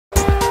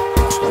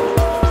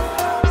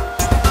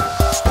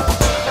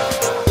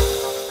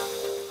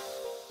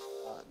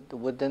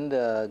within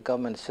the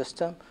government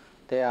system,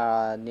 there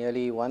are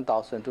nearly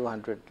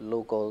 1,200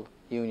 local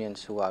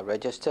unions who are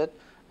registered,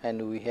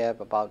 and we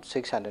have about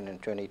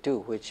 622,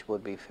 which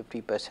would be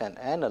 50%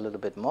 and a little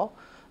bit more.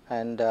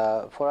 And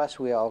for us,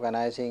 we are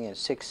organizing in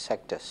 6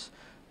 sectors.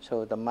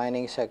 So the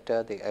mining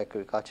sector, the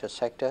agriculture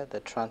sector, the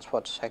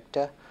transport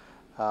sector,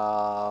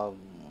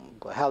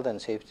 health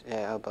and safety,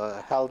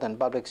 health and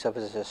public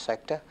services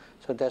sector.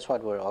 So that's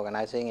what we're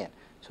organizing in.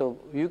 So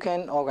you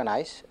can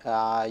organize,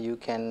 you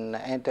can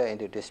enter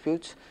into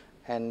disputes,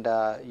 and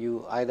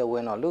you either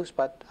win or lose.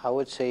 But I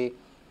would say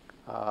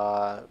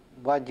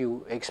what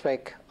you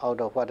expect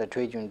out of what a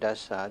trade union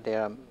does,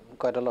 there are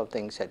quite a lot of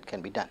things that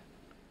can be done.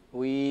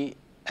 We,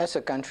 as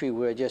a country,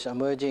 we're just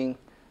emerging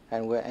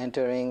and we're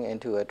entering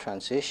into a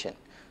transition.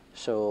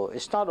 So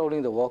it's not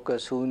only the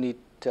workers who need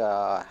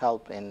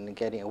help in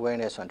getting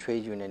awareness on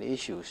trade union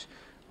issues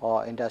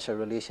or industrial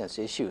relations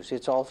issues.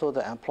 It's also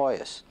the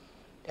employers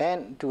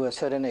and, to a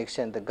certain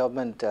extent, the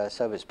government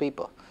service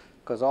people,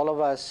 because all of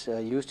us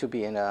used to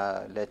be in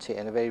a, let's say,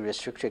 in a very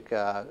restricted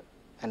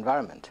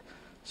environment.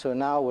 So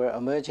now we're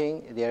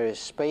emerging, there is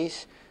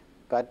space,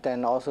 but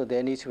then also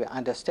there needs to be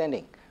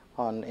understanding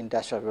on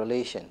industrial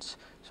relations.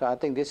 So I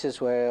think this is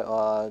where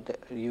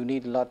you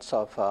need lots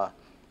of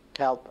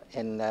help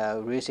in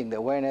raising the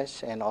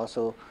awareness and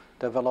also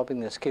developing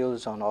the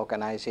skills on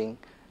organizing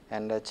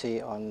and, let's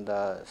say, on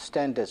the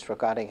standards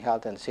regarding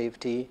health and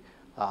safety,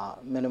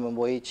 minimum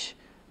wage,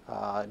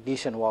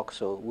 decent work.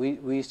 So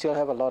we still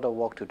have a lot of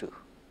work to do.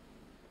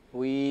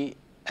 We,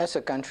 as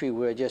a country,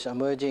 we're just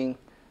emerging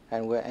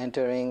and we're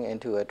entering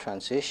into a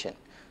transition.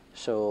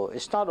 So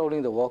it's not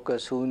only the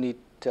workers who need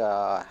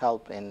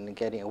help in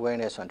getting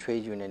awareness on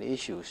trade union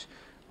issues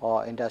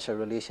or industrial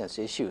relations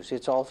issues.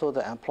 It's also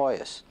the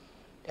employers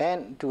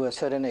and, to a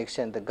certain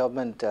extent, the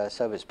government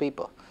service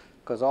people,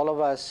 because all of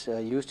us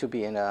used to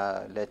be in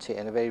a, let's say,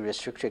 in a very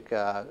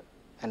restricted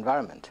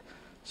environment.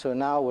 So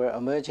now we're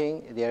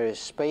emerging, there is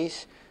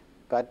space,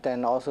 but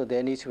then also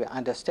there needs to be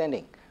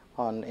understanding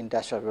on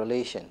industrial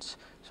relations.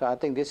 So I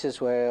think this is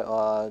where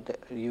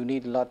you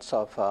need lots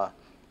of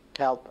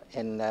help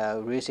in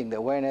raising the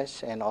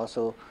awareness and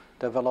also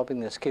developing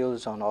the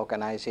skills on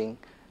organizing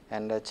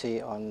and, let's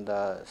say, on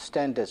the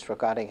standards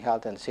regarding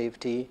health and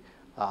safety,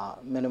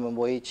 minimum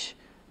wage,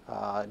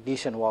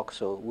 decent work.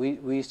 So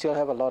we still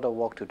have a lot of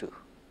work to do.